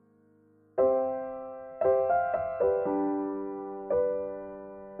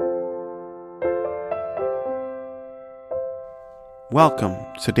Welcome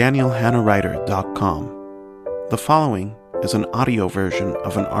to DanielHannahWriter.com. The following is an audio version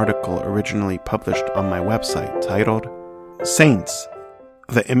of an article originally published on my website titled Saints,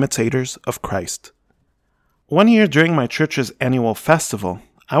 the Imitators of Christ. One year during my church's annual festival,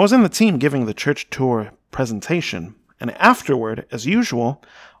 I was in the team giving the church tour presentation, and afterward, as usual,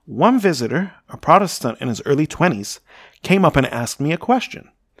 one visitor, a Protestant in his early 20s, came up and asked me a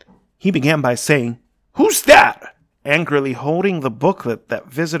question. He began by saying, "Who's that?" angrily holding the booklet that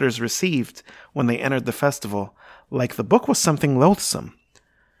visitors received when they entered the festival, like the book was something loathsome.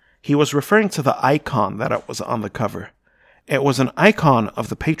 He was referring to the icon that was on the cover. It was an icon of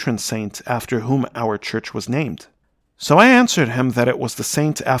the patron saint after whom our church was named. So I answered him that it was the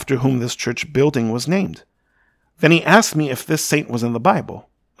saint after whom this church building was named. Then he asked me if this saint was in the Bible.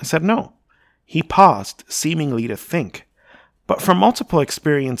 I said no. He paused, seemingly to think. But from multiple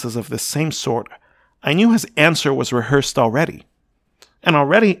experiences of this same sort, I knew his answer was rehearsed already. And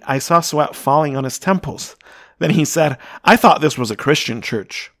already I saw sweat falling on his temples. Then he said, "I thought this was a Christian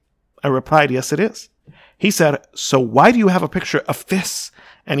church." I replied, "Yes, it is." He said, "So why do you have a picture of this?"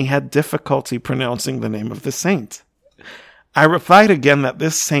 And he had difficulty pronouncing the name of the saint. I replied again that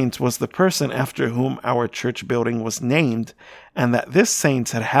this saint was the person after whom our church building was named, and that this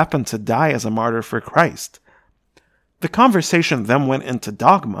saint had happened to die as a martyr for Christ. The conversation then went into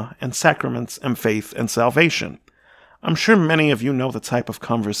dogma and sacraments and faith and salvation. I'm sure many of you know the type of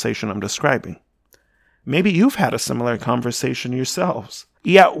conversation I'm describing. Maybe you've had a similar conversation yourselves.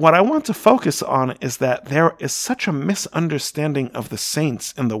 Yet what I want to focus on is that there is such a misunderstanding of the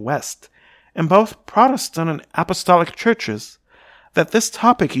saints in the West, in both Protestant and Apostolic churches, that this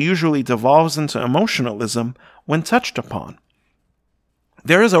topic usually devolves into emotionalism when touched upon.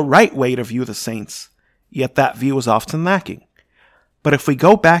 There is a right way to view the saints, yet that view is often lacking. But if we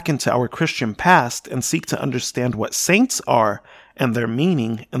go back into our Christian past and seek to understand what saints are and their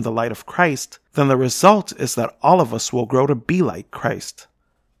meaning in the light of Christ, then the result is that all of us will grow to be like Christ.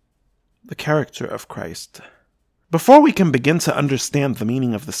 The character of Christ. Before we can begin to understand the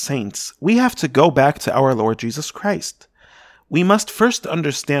meaning of the saints, we have to go back to our Lord Jesus Christ. We must first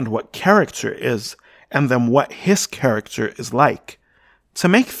understand what character is, and then what his character is like. To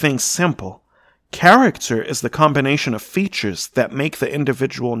make things simple, character is the combination of features that make the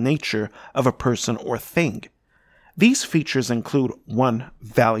individual nature of a person or thing. These features include 1.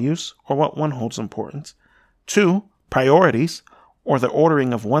 Values, or what one holds important. 2. Priorities, or the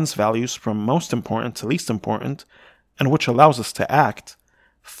ordering of one's values from most important to least important, and which allows us to act.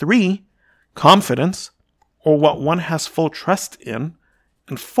 3. Confidence, or what one has full trust in.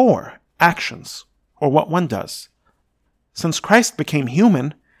 And 4. Actions, or what one does. Since Christ became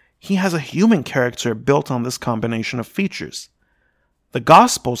human, he has a human character built on this combination of features. The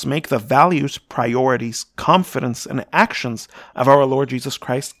Gospels make the values, priorities, confidence, and actions of our Lord Jesus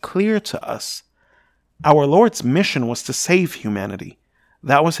Christ clear to us. Our Lord's mission was to save humanity.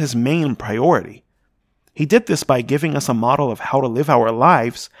 That was his main priority. He did this by giving us a model of how to live our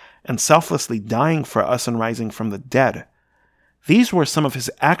lives and selflessly dying for us and rising from the dead. These were some of his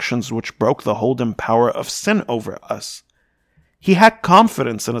actions which broke the hold and power of sin over us. He had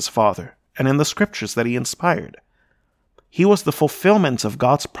confidence in his Father and in the scriptures that he inspired. He was the fulfillment of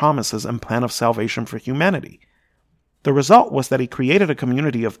God's promises and plan of salvation for humanity. The result was that he created a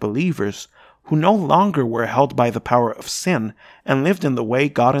community of believers who no longer were held by the power of sin and lived in the way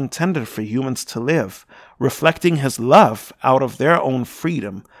God intended for humans to live, reflecting his love out of their own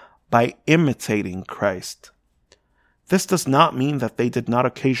freedom by imitating Christ. This does not mean that they did not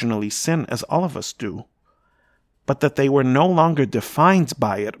occasionally sin as all of us do, but that they were no longer defined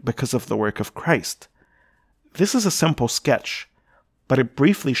by it because of the work of Christ. This is a simple sketch, but it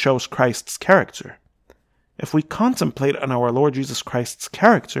briefly shows Christ's character. If we contemplate on our Lord Jesus Christ's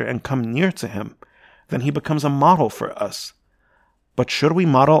character and come near to him, then he becomes a model for us. But should we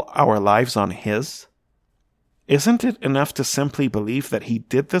model our lives on his? Isn't it enough to simply believe that he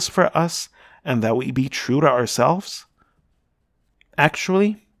did this for us and that we be true to ourselves?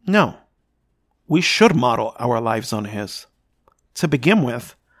 Actually, no. We should model our lives on his. To begin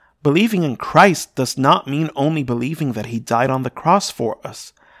with, believing in Christ does not mean only believing that he died on the cross for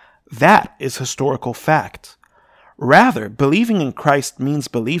us. That is historical fact. Rather, believing in Christ means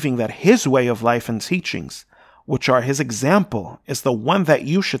believing that his way of life and teachings, which are his example, is the one that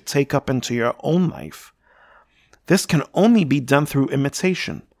you should take up into your own life. This can only be done through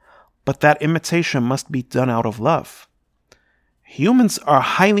imitation, but that imitation must be done out of love. Humans are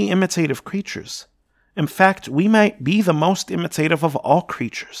highly imitative creatures. In fact, we might be the most imitative of all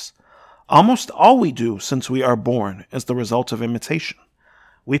creatures. Almost all we do since we are born is the result of imitation.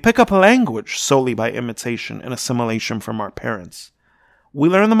 We pick up a language solely by imitation and assimilation from our parents. We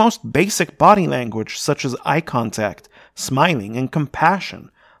learn the most basic body language, such as eye contact, smiling, and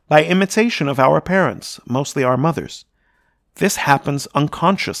compassion, by imitation of our parents, mostly our mothers. This happens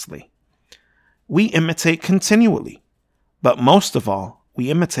unconsciously. We imitate continually, but most of all, we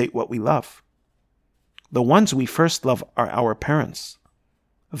imitate what we love. The ones we first love are our parents.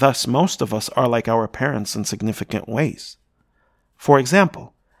 Thus, most of us are like our parents in significant ways. For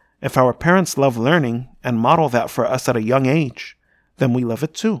example, if our parents love learning and model that for us at a young age, then we love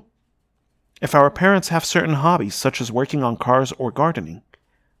it too. If our parents have certain hobbies, such as working on cars or gardening,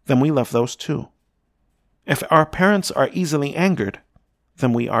 then we love those too. If our parents are easily angered,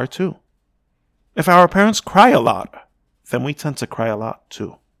 then we are too. If our parents cry a lot, then we tend to cry a lot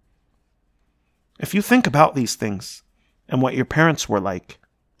too. If you think about these things, and what your parents were like,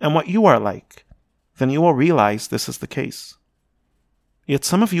 and what you are like, then you will realize this is the case. Yet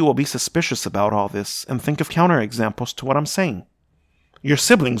some of you will be suspicious about all this and think of counterexamples to what I'm saying. Your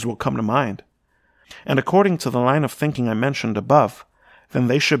siblings will come to mind. And according to the line of thinking I mentioned above, then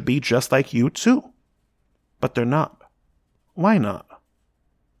they should be just like you too. But they're not. Why not?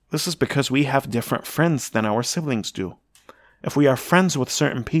 This is because we have different friends than our siblings do. If we are friends with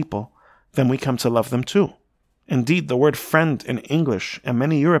certain people, then we come to love them too. Indeed, the word friend in English and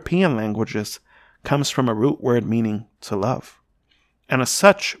many European languages comes from a root word meaning to love. And as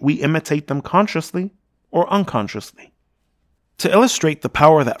such, we imitate them consciously or unconsciously. To illustrate the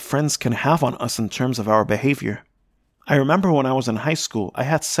power that friends can have on us in terms of our behavior, I remember when I was in high school, I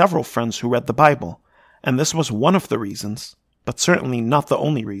had several friends who read the Bible, and this was one of the reasons, but certainly not the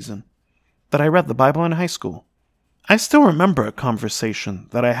only reason, that I read the Bible in high school. I still remember a conversation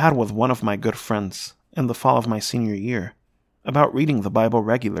that I had with one of my good friends in the fall of my senior year about reading the Bible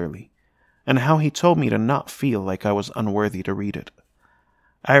regularly, and how he told me to not feel like I was unworthy to read it.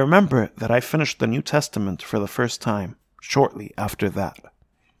 I remember that I finished the New Testament for the first time shortly after that.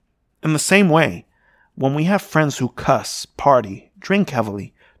 In the same way, when we have friends who cuss, party, drink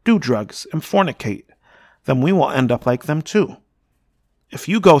heavily, do drugs, and fornicate, then we will end up like them too. If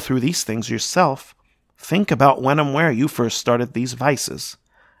you go through these things yourself, think about when and where you first started these vices,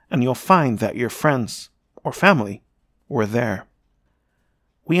 and you'll find that your friends or family were there.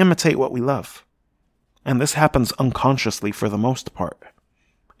 We imitate what we love, and this happens unconsciously for the most part,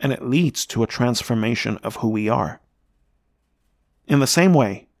 and it leads to a transformation of who we are. In the same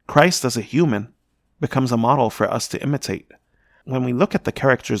way, Christ as a human becomes a model for us to imitate. When we look at the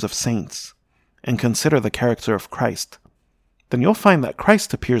characters of saints and consider the character of Christ, then you'll find that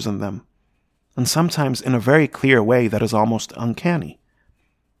Christ appears in them, and sometimes in a very clear way that is almost uncanny.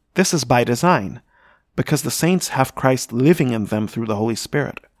 This is by design, because the saints have Christ living in them through the Holy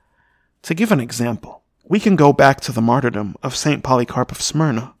Spirit. To give an example, we can go back to the martyrdom of St. Polycarp of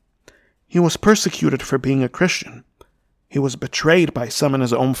Smyrna. He was persecuted for being a Christian. He was betrayed by some in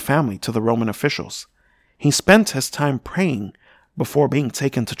his own family to the Roman officials. He spent his time praying before being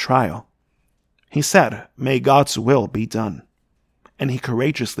taken to trial. He said, "May God's will be done." And he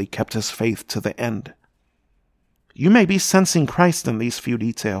courageously kept his faith to the end. You may be sensing Christ in these few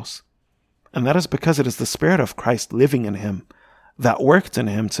details, and that is because it is the Spirit of Christ living in him that worked in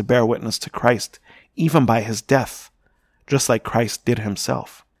him to bear witness to Christ, even by his death, just like Christ did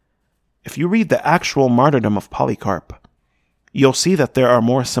himself. If you read the actual martyrdom of Polycarp, you'll see that there are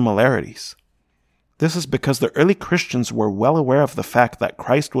more similarities. This is because the early Christians were well aware of the fact that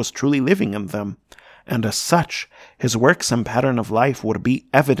Christ was truly living in them, and as such, his works and pattern of life would be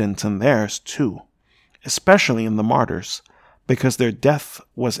evident in theirs too, especially in the martyrs, because their death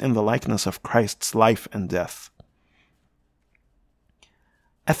was in the likeness of Christ's life and death.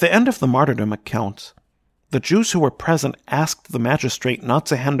 At the end of the martyrdom account, the Jews who were present asked the magistrate not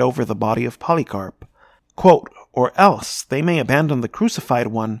to hand over the body of Polycarp, quote, "or else they may abandon the crucified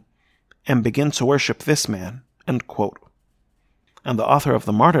one and begin to worship this man," end quote. And the author of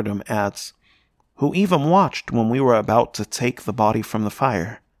the martyrdom adds, "who even watched when we were about to take the body from the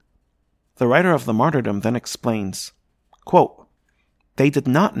fire." The writer of the martyrdom then explains, quote, "They did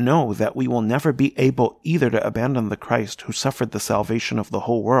not know that we will never be able either to abandon the Christ who suffered the salvation of the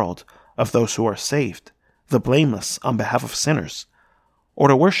whole world, of those who are saved, the blameless on behalf of sinners, or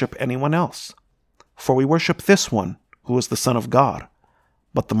to worship anyone else. For we worship this one, who is the Son of God,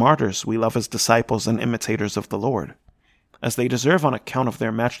 but the martyrs we love as disciples and imitators of the Lord, as they deserve on account of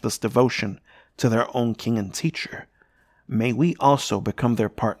their matchless devotion to their own King and Teacher. May we also become their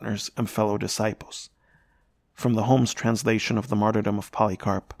partners and fellow disciples." From the Holmes translation of the Martyrdom of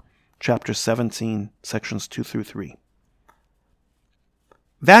Polycarp, chapter 17, sections 2 through 3.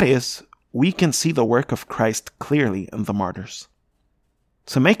 That is, we can see the work of Christ clearly in the martyrs.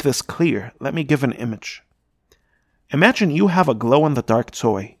 To make this clear, let me give an image. Imagine you have a glow-in-the-dark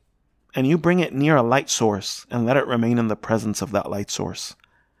toy, and you bring it near a light source and let it remain in the presence of that light source.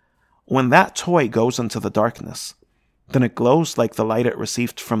 When that toy goes into the darkness, then it glows like the light it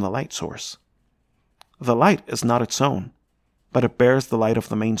received from the light source. The light is not its own, but it bears the light of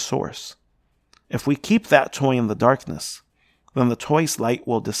the main source. If we keep that toy in the darkness, then the toy's light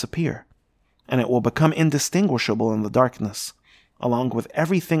will disappear, and it will become indistinguishable in the darkness, along with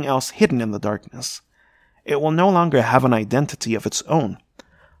everything else hidden in the darkness. It will no longer have an identity of its own.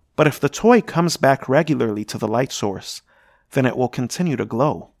 But if the toy comes back regularly to the light source, then it will continue to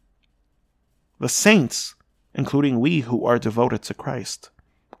glow. The saints, including we who are devoted to Christ,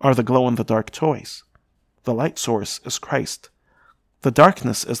 are the glow-in-the-dark toys. The light source is Christ. The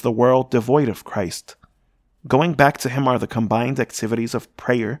darkness is the world devoid of Christ. Going back to Him are the combined activities of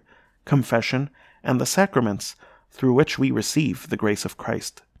prayer, confession, and the sacraments through which we receive the grace of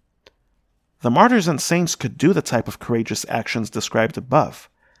Christ. The martyrs and saints could do the type of courageous actions described above,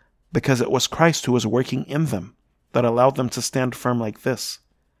 because it was Christ who was working in them that allowed them to stand firm like this.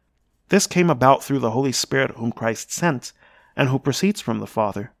 This came about through the Holy Spirit whom Christ sent and who proceeds from the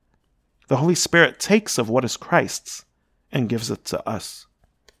Father. The Holy Spirit takes of what is Christ's and gives it to us.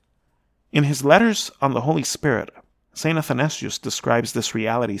 In his letters on the Holy Spirit, St. Athanasius describes this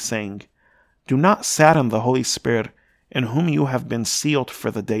reality saying, "Do not sadden the Holy Spirit in whom you have been sealed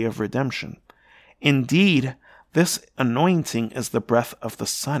for the day of redemption. Indeed, this anointing is the breath of the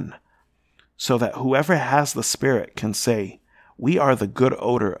Son, so that whoever has the Spirit can say, 'We are the good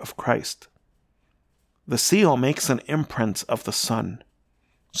odor of Christ.' The seal makes an imprint of the Son,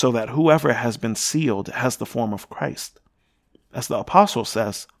 so that whoever has been sealed has the form of Christ. As the Apostle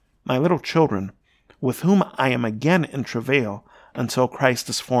says, 'My little children, with whom I am again in travail until Christ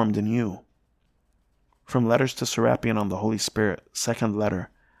is formed in you.'" From Letters to Serapion on the Holy Spirit, Second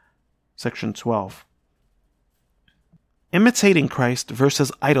Letter, Section 12. Imitating Christ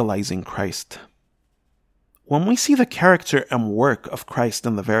versus idolizing Christ. When we see the character and work of Christ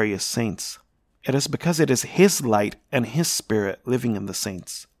in the various saints, it is because it is His light and His Spirit living in the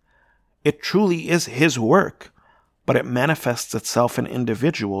saints. It truly is His work, but it manifests itself in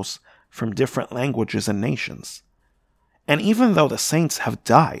individuals from different languages and nations. And even though the saints have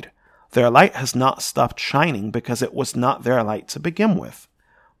died, their light has not stopped shining because it was not their light to begin with,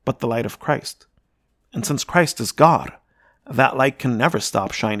 but the light of Christ. And since Christ is God, that light can never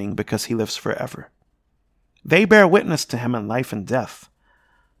stop shining because He lives forever. They bear witness to Him in life and death,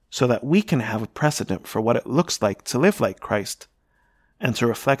 so that we can have a precedent for what it looks like to live like Christ and to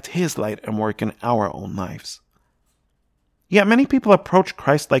reflect His light and work in our own lives. Yet many people approach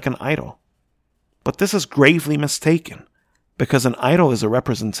Christ like an idol, but this is gravely mistaken, because an idol is a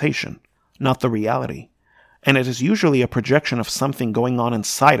representation, not the reality, and it is usually a projection of something going on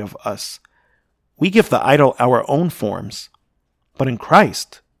inside of us. We give the idol our own forms, but in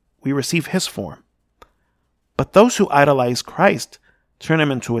Christ, we receive His form. But those who idolize Christ turn Him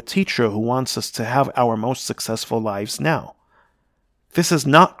into a teacher who wants us to have our most successful lives now. This is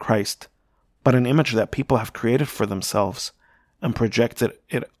not Christ, but an image that people have created for themselves and projected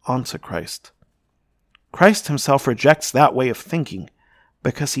it onto Christ. Christ Himself rejects that way of thinking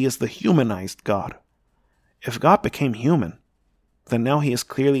because He is the humanized God. If God became human, then now He is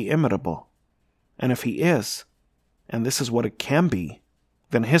clearly imitable. And if He is, and this is what it can be,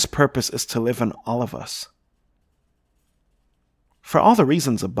 then His purpose is to live in all of us. For all the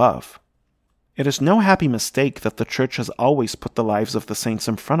reasons above, it is no happy mistake that the Church has always put the lives of the saints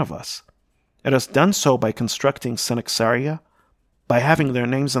in front of us. It has done so by constructing synaxaria, by having their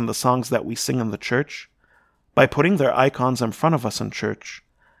names in the songs that we sing in the church, by putting their icons in front of us in church,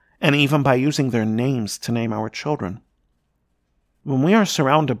 and even by using their names to name our children. When we are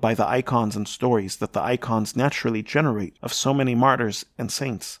surrounded by the icons and stories that the icons naturally generate of so many martyrs and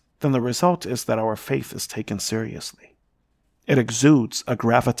saints, then the result is that our faith is taken seriously. It exudes a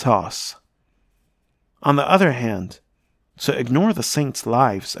gravitas. On the other hand, to ignore the saints'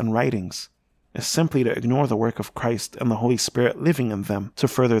 lives and writings is simply to ignore the work of Christ and the Holy Spirit living in them to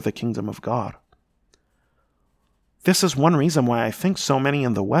further the kingdom of God. This is one reason why I think so many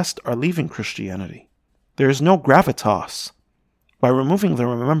in the West are leaving Christianity. There is no gravitas. By removing the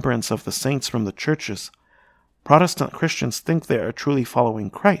remembrance of the saints from the churches, Protestant Christians think they are truly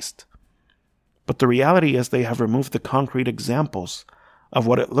following Christ. But the reality is they have removed the concrete examples of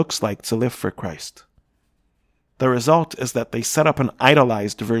what it looks like to live for Christ. The result is that they set up an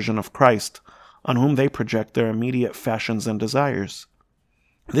idolized version of Christ on whom they project their immediate fashions and desires.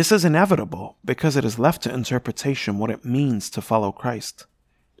 This is inevitable because it is left to interpretation what it means to follow Christ.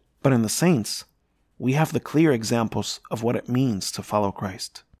 But in the saints, we have the clear examples of what it means to follow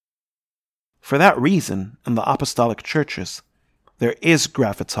Christ. For that reason, in the apostolic churches, there is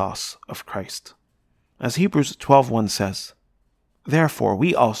gravitas of Christ. As Hebrews 12:1 says, "Therefore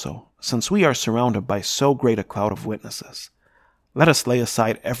we also, since we are surrounded by so great a cloud of witnesses, let us lay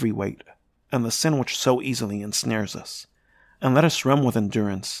aside every weight, and the sin which so easily ensnares us, and let us run with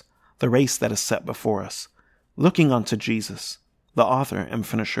endurance the race that is set before us, looking unto Jesus, the author and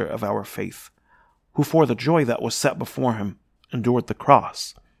finisher of our faith, who for the joy that was set before him endured the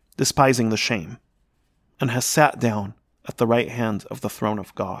cross, despising the shame, and has sat down at the right hand of the throne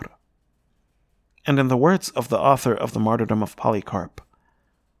of God." And in the words of the author of the martyrdom of Polycarp,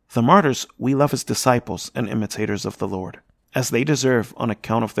 "The martyrs we love as disciples and imitators of the Lord, as they deserve on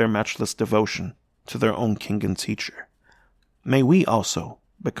account of their matchless devotion to their own King and Teacher. May we also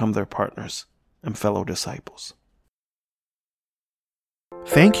become their partners and fellow disciples."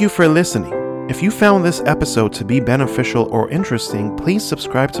 Thank you for listening. If you found this episode to be beneficial or interesting, please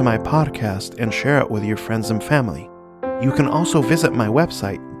subscribe to my podcast and share it with your friends and family. You can also visit my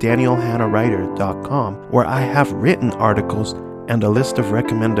website, danielhannawriter.com, where I have written articles and a list of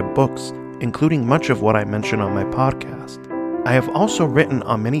recommended books, including much of what I mention on my podcast. I have also written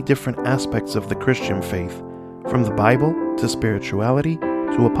on many different aspects of the Christian faith, from the Bible to spirituality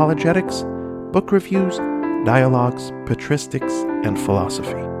to apologetics, book reviews, dialogues, patristics, and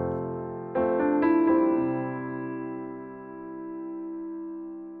philosophy.